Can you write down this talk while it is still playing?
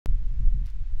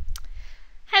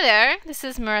Hi there, this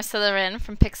is Marissa Loren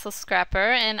from Pixel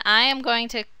Scrapper, and I am going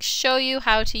to show you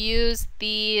how to use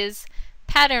these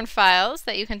pattern files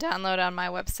that you can download on my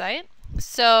website.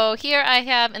 So here I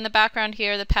have in the background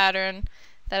here the pattern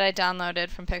that I downloaded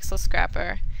from Pixel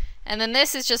Scrapper. And then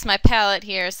this is just my palette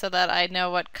here so that I know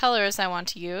what colors I want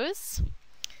to use.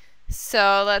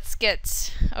 So let's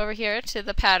get over here to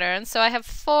the pattern. So I have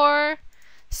 4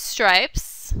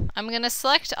 stripes. I'm going to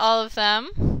select all of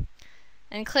them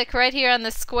and click right here on the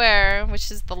square,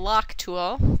 which is the lock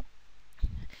tool.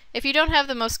 If you don't have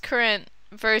the most current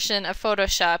version of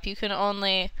Photoshop, you can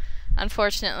only,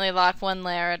 unfortunately, lock one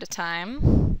layer at a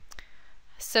time.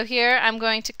 So here I'm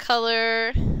going to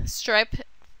color stripe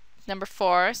number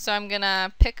 4. So I'm going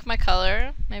to pick my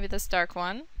color, maybe this dark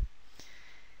one,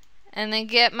 and then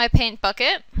get my paint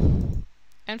bucket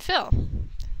and fill.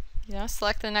 You know,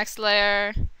 select the next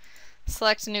layer,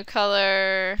 select a new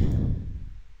color,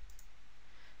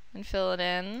 and fill it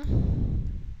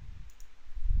in.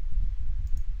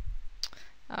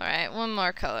 Alright, one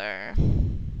more color.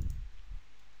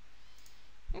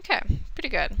 Okay, pretty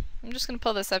good. I'm just going to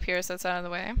pull this up here so it's out of the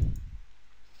way.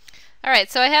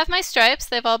 Alright, so I have my stripes.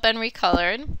 They've all been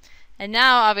recolored. And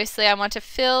now, obviously, I want to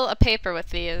fill a paper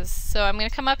with these. So I'm going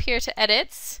to come up here to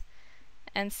Edit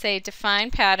and say Define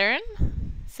Pattern.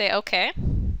 Say OK.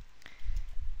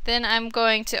 Then I'm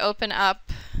going to open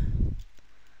up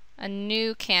a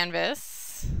new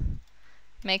canvas,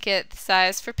 make it the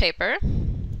size for paper.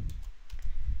 I'm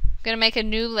going to make a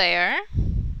new layer.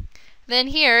 Then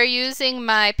here, using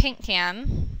my paint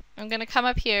can, I'm going to come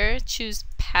up here, choose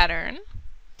Pattern,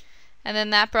 and then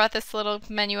that brought this little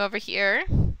menu over here.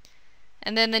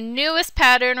 And then the newest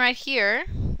pattern right here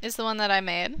is the one that I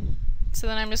made. So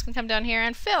then I'm just going to come down here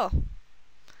and fill.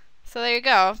 So there you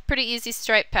go, pretty easy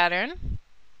stripe pattern.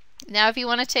 Now if you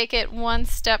want to take it one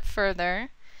step further,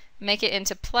 make it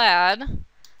into plaid,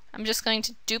 I'm just going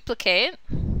to duplicate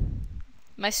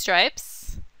my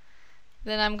stripes.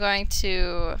 Then I'm going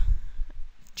to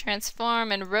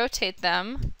transform and rotate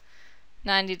them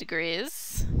 90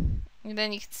 degrees. And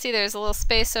then you can see there's a little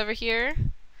space over here.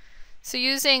 So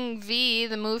using V,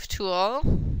 the move tool,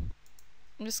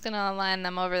 I'm just going to align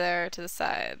them over there to the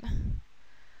side.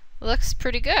 Looks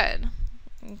pretty good.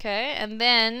 Okay, and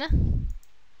then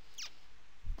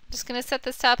just going to set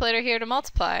this top layer here to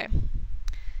multiply.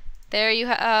 There you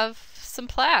have some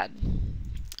plaid.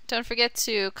 Don't forget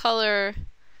to color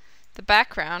the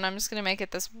background. I'm just going to make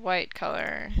it this white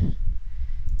color.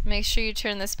 Make sure you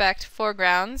turn this back to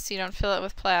foreground so you don't fill it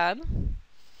with plaid.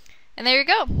 And there you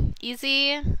go.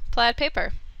 Easy plaid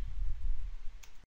paper.